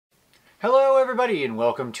Hello everybody and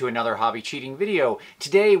welcome to another hobby cheating video.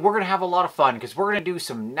 Today we're going to have a lot of fun because we're going to do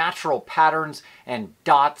some natural patterns and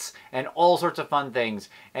dots and all sorts of fun things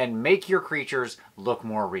and make your creatures look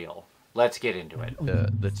more real. Let's get into it.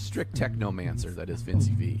 The strict technomancer that is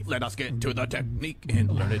Vincey V. Let us get to the technique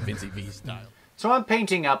and learn it Vincey V style. So I'm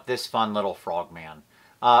painting up this fun little frogman.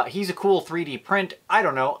 He's a cool 3D print. I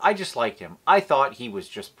don't know, I just liked him. I thought he was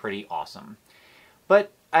just pretty awesome.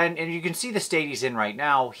 But And you can see the state he's in right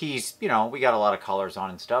now. He's, we got a lot of colors on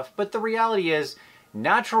and stuff. But the reality is,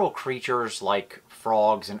 natural creatures like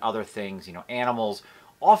frogs and other things, animals,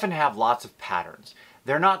 often have lots of patterns.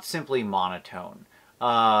 They're not simply monotone.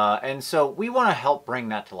 And so we want to help bring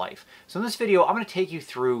that to life. So in this video, I'm going to take you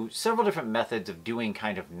through several different methods of doing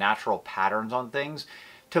kind of natural patterns on things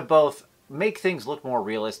to both make things look more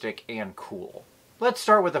realistic and cool. Let's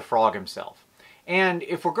start with the frog himself. And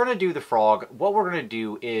if we're going to do the frog, what we're going to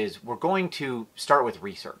do is we're going to start with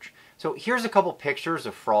research. So here's a couple pictures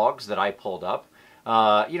of frogs that I pulled up.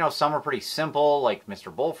 Some are pretty simple, like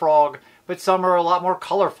Mr. Bullfrog, but some are a lot more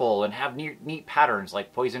colorful and have neat patterns,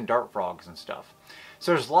 like poison dart frogs and stuff.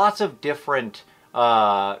 So there's lots of different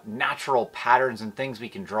natural patterns and things we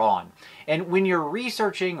can draw on. And when you're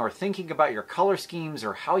researching or thinking about your color schemes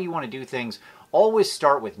or how you want to do things, always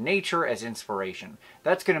start with nature as inspiration.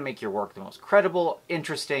 That's going to make your work the most credible,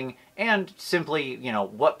 interesting, and simply,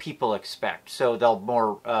 what people expect. So they'll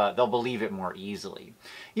believe it more easily.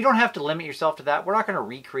 You don't have to limit yourself to that. We're not going to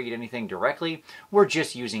recreate anything directly. We're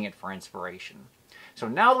just using it for inspiration. So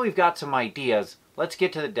now that we've got some ideas, let's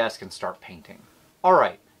get to the desk and start painting. All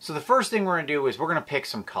right. So the first thing we're going to do is we're going to pick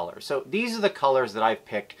some colors. So these are the colors that I've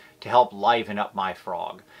picked to help liven up my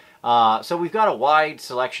frog. So we've got a wide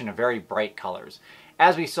selection of very bright colors.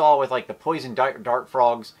 As we saw with like the poison dart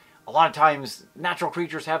frogs, a lot of times natural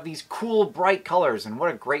creatures have these cool bright colors, and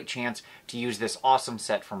what a great chance to use this awesome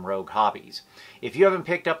set from Rogue Hobbies. If you haven't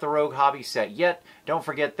picked up the Rogue Hobbies set yet, don't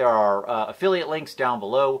forget there are affiliate links down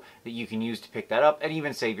below that you can use to pick that up and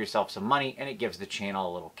even save yourself some money, and it gives the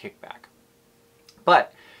channel a little kickback.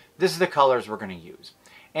 But this is the colors we're going to use.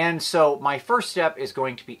 And so my first step is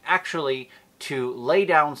going to be actually to lay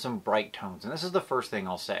down some bright tones. And this is the first thing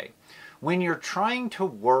I'll say. When you're trying to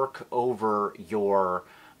work over your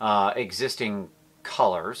existing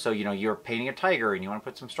colors, so you're painting a tiger and you want to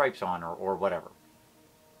put some stripes on or whatever,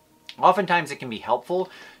 oftentimes it can be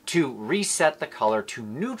helpful to reset the color to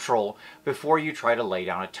neutral before you try to lay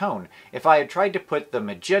down a tone. If I had tried to put the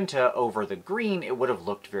magenta over the green, it would have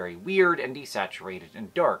looked very weird and desaturated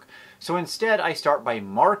and dark. So instead, I start by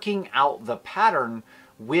marking out the pattern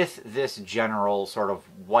with this general sort of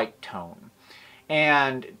white tone.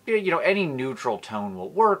 And, any neutral tone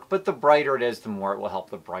will work, but the brighter it is, the more it will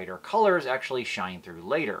help the brighter colors actually shine through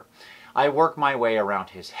later. I work my way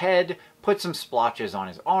around his head, put some splotches on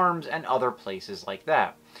his arms, and other places like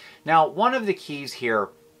that. Now, one of the keys here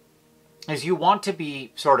is you want to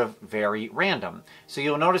be sort of very random. So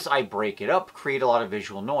you'll notice I break it up, create a lot of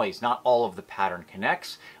visual noise. Not all of the pattern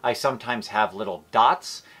connects. I sometimes have little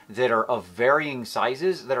dots that are of varying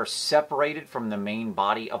sizes that are separated from the main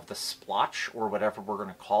body of the splotch, or whatever we're going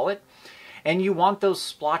to call it. And you want those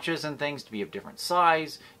splotches and things to be of different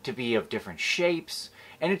size, to be of different shapes,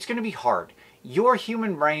 and it's going to be hard. Your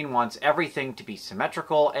human brain wants everything to be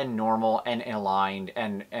symmetrical and normal and aligned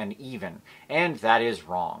and even, and that is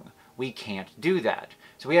wrong. We can't do that.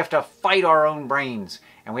 So we have to fight our own brains,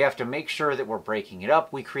 and we have to make sure that we're breaking it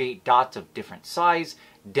up. We create dots of different size,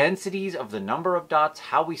 densities of the number of dots,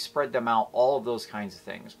 how we spread them out, all of those kinds of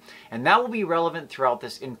things. And that will be relevant throughout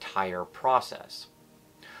this entire process.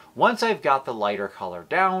 Once I've got the lighter color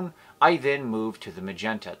down, I then move to the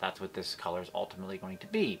magenta. That's what this color is ultimately going to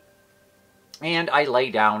be. And I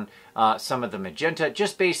lay down some of the magenta,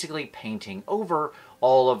 just basically painting over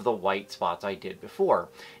all of the white spots I did before.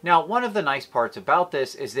 Now, one of the nice parts about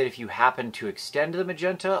this is that if you happen to extend the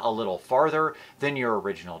magenta a little farther than your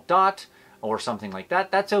original dot, or something like that,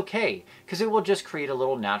 that's okay, because it will just create a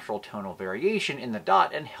little natural tonal variation in the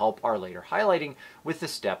dot and help our later highlighting with the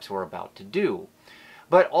steps we're about to do.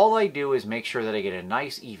 But all I do is make sure that I get a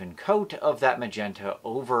nice even coat of that magenta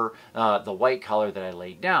over the white color that I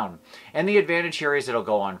laid down. And the advantage here is it'll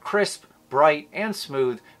go on crisp, bright, and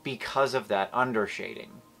smooth because of that undershading.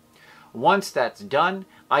 Once that's done,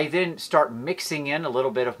 I then start mixing in a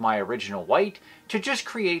little bit of my original white to just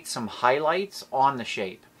create some highlights on the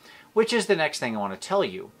shape, which is the next thing I want to tell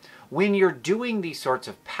you. When you're doing these sorts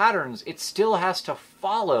of patterns, it still has to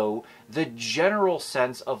follow the general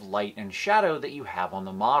sense of light and shadow that you have on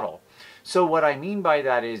the model. So what I mean by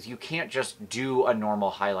that is you can't just do a normal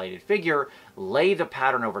highlighted figure, lay the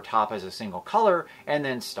pattern over top as a single color, and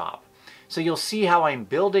then stop. So you'll see how I'm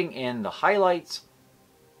building in the highlights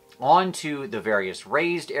onto the various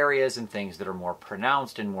raised areas and things that are more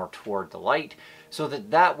pronounced and more toward the light, so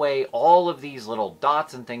that way all of these little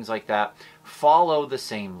dots and things like that follow the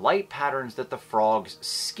same light patterns that the frog's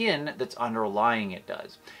skin that's underlying it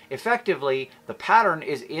does. Effectively, the pattern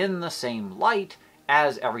is in the same light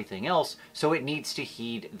as everything else, so it needs to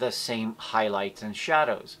heed the same highlights and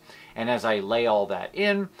shadows. And as I lay all that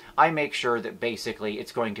in, I make sure that basically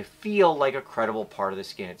it's going to feel like a credible part of the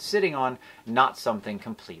skin it's sitting on, not something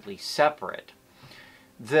completely separate.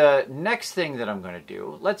 The next thing that I'm going to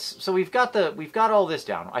do, so we've got all this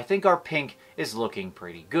down. I think our pink is looking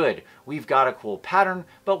pretty good. We've got a cool pattern,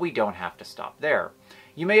 but we don't have to stop there.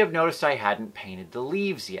 You may have noticed I hadn't painted the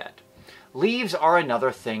leaves yet. Leaves are another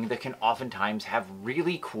thing that can oftentimes have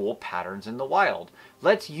really cool patterns in the wild.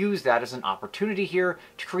 Let's use that as an opportunity here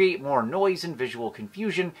to create more noise and visual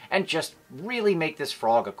confusion and just really make this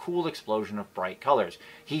frog a cool explosion of bright colors.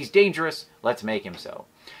 He's dangerous, let's make him so.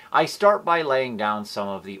 I start by laying down some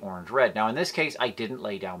of the orange-red. Now in this case, I didn't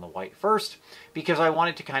lay down the white first because I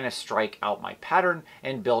wanted to kind of strike out my pattern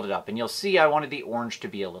and build it up. And you'll see I wanted the orange to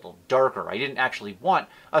be a little darker. I didn't actually want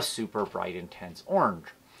a super bright, intense orange.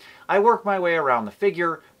 I work my way around the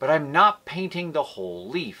figure, but I'm not painting the whole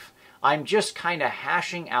leaf. I'm just kind of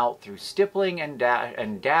hashing out through stippling and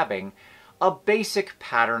dabbing a basic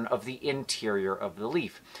pattern of the interior of the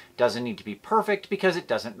leaf. Doesn't need to be perfect because it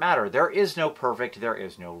doesn't matter. There is no perfect, there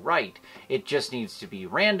is no right. It just needs to be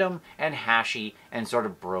random and hashy and sort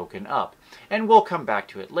of broken up. And we'll come back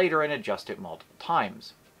to it later and adjust it multiple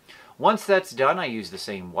times. Once that's done, I use the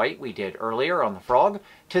same white we did earlier on the frog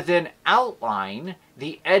to then outline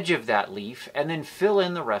the edge of that leaf and then fill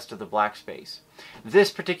in the rest of the black space. This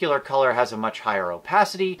particular color has a much higher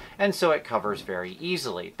opacity, and so it covers very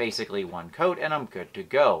easily. Basically one coat and I'm good to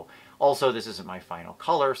go. Also, this isn't my final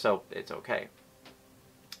color, so it's okay.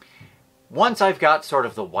 Once I've got sort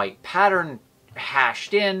of the white pattern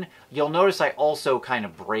hashed in, you'll notice I also kind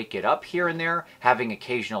of break it up here and there, having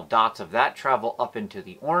occasional dots of that travel up into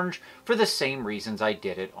the orange for the same reasons I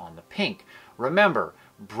did it on the pink. Remember,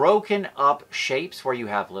 broken up shapes where you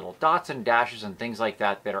have little dots and dashes and things like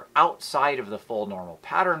that that are outside of the full normal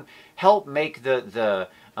pattern help make the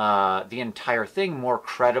entire thing more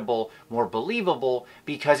credible, more believable,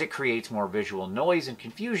 because it creates more visual noise and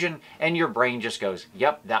confusion, and your brain just goes,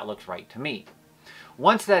 yep, that looks right to me.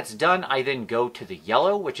 Once that's done, I then go to the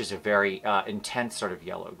yellow, which is a very intense sort of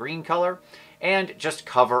yellow-green color, and just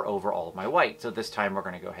cover over all of my white. So this time we're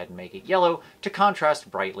going to go ahead and make it yellow to contrast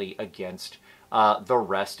brightly against the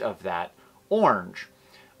rest of that orange.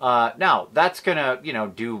 Now, that's going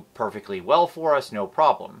to, do perfectly well for us, no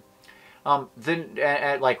problem.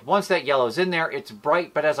 Like, once that yellow's in there, it's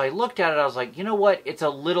bright, but as I looked at it, I was like, you know what? It's a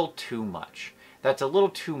little too much. That's a little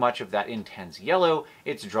too much of that intense yellow.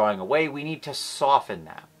 It's drawing away. We need to soften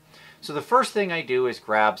that. So the first thing I do is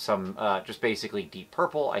grab some just basically deep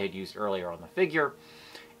purple I had used earlier on the figure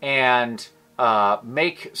and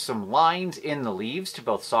make some lines in the leaves to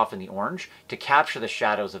both soften the orange, to capture the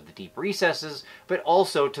shadows of the deep recesses, but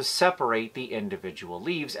also to separate the individual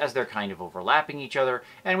leaves as they're kind of overlapping each other,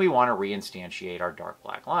 and we want to reinstantiate our dark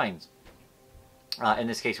black lines. In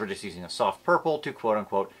this case, we're just using a soft purple to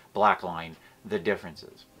quote-unquote black line the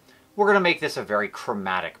differences. We're going to make this a very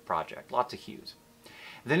chromatic project, lots of hues.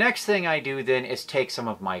 The next thing I do then is take some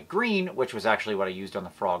of my green, which was actually what I used on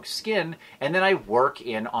the frog's skin, and then I work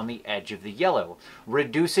in on the edge of the yellow,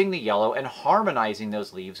 reducing the yellow and harmonizing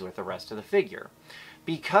those leaves with the rest of the figure.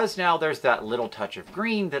 Because now there's that little touch of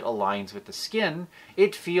green that aligns with the skin,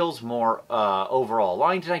 it feels more overall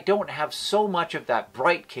aligned, and I don't have so much of that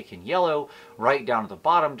bright kick in yellow right down at the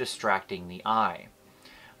bottom distracting the eye.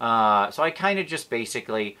 So I kind of just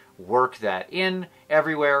basically work that in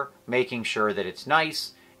everywhere, making sure that it's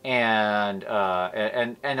nice, and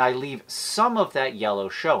I leave some of that yellow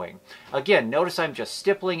showing. Again, notice I'm just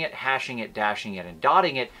stippling it, hashing it, dashing it, and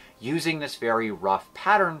dotting it, using this very rough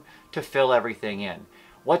pattern to fill everything in.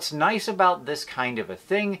 What's nice about this kind of a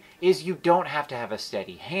thing is you don't have to have a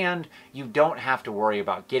steady hand. You don't have to worry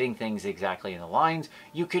about getting things exactly in the lines.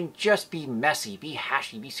 You can just be messy, be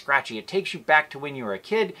hashy, be scratchy. It takes you back to when you were a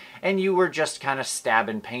kid and you were just kind of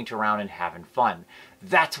stabbing paint around and having fun.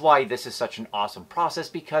 That's why this is such an awesome process,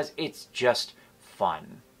 because it's just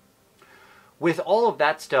fun. With all of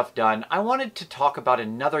that stuff done, I wanted to talk about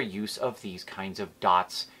another use of these kinds of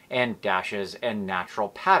dots and dashes and natural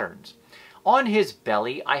patterns. On his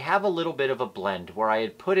belly, I have a little bit of a blend where I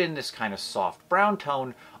had put in this kind of soft brown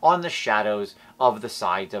tone on the shadows of the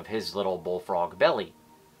sides of his little bullfrog belly.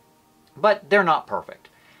 But they're not perfect.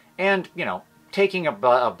 And, taking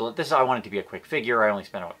this, I want it to be a quick figure. I only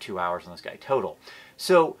spent about 2 hours on this guy total.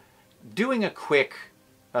 So doing a quick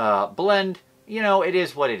blend, you know, it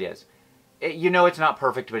is what it is. You know it's not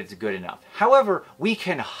perfect, but it's good enough. However, we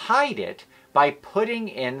can hide it by putting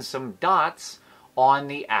in some dots on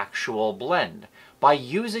the actual blend. By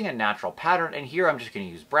using a natural pattern, and here I'm just going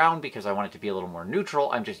to use brown because I want it to be a little more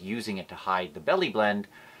neutral. I'm just using it to hide the belly blend.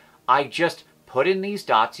 I just put in these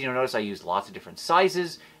dots. You know, notice I used lots of different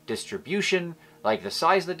sizes, distribution, like the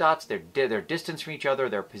size of the dots, their distance from each other,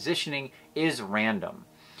 their positioning is random.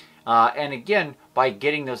 And again, by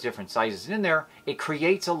getting those different sizes in there, it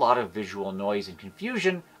creates a lot of visual noise and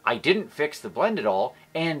confusion. I didn't fix the blend at all,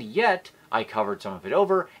 and yet I covered some of it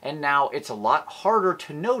over, and now it's a lot harder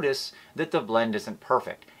to notice that the blend isn't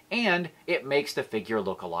perfect. And it makes the figure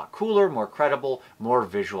look a lot cooler, more credible, more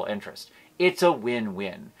visual interest. It's a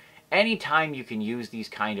win-win. Anytime you can use these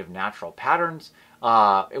kind of natural patterns,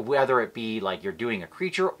 whether it be like you're doing a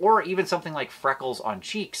creature or even something like freckles on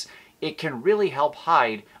cheeks, it can really help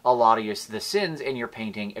hide a lot of the sins in your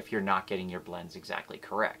painting if you're not getting your blends exactly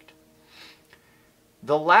correct.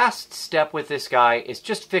 The last step with this guy is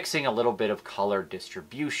just fixing a little bit of color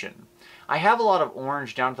distribution. I have a lot of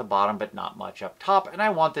orange down at the bottom, but not much up top, and I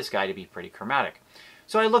want this guy to be pretty chromatic.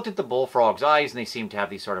 So I looked at the bullfrog's eyes, and they seem to have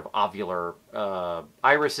these sort of ovular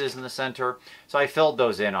irises in the center. So I filled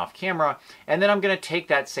those in off camera, and then I'm going to take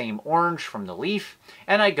that same orange from the leaf,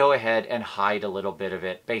 and I go ahead and hide a little bit of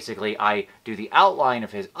it. Basically, I do the outline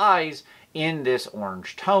of his eyes in this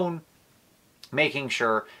orange tone, making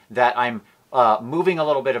sure that I'm moving a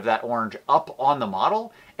little bit of that orange up on the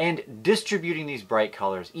model and distributing these bright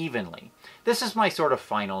colors evenly. This is my sort of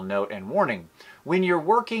final note and warning. When you're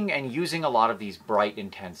working and using a lot of these bright,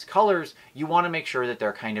 intense colors, you want to make sure that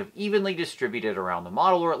they're kind of evenly distributed around the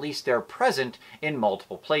model, or at least they're present in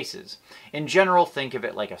multiple places. In general, think of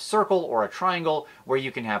it like a circle or a triangle where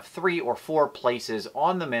you can have 3 or 4 places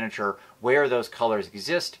on the miniature where those colors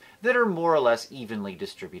exist that are more or less evenly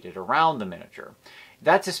distributed around the miniature.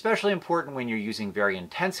 That's especially important when you're using very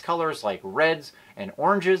intense colors like reds and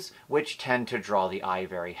oranges, which tend to draw the eye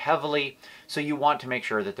very heavily. So you want to make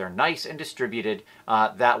sure that they're nice and distributed.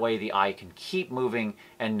 That way the eye can keep moving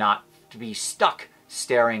and not to be stuck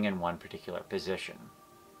staring in one particular position.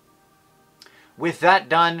 With that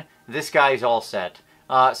done, this guy's all set.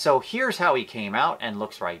 So here's how he came out and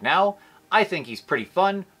looks right now. I think he's pretty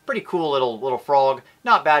fun, pretty cool little frog.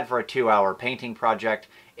 Not bad for a 2-hour painting project.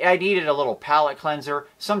 I needed a little palette cleanser.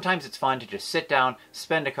 Sometimes it's fun to just sit down,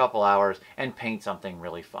 spend a couple hours, and paint something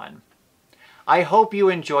really fun. I hope you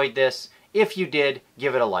enjoyed this. If you did,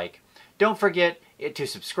 give it a like. Don't forget to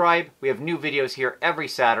subscribe. We have new videos here every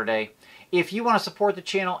Saturday. If you want to support the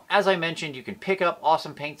channel, as I mentioned, you can pick up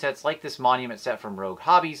awesome paint sets like this monument set from Rogue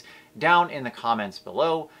Hobbies down in the comments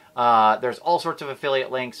below. There's all sorts of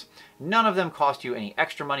affiliate links. None of them cost you any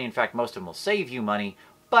extra money. In fact, most of them will save you money,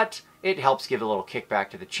 but it helps give a little kickback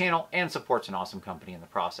to the channel and supports an awesome company in the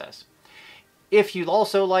process. If you'd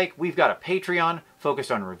also like, we've got a Patreon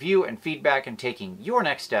focused on review and feedback and taking your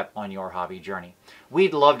next step on your hobby journey.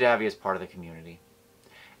 We'd love to have you as part of the community.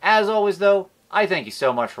 As always though, I thank you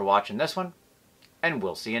so much for watching this one, and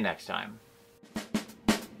we'll see you next time.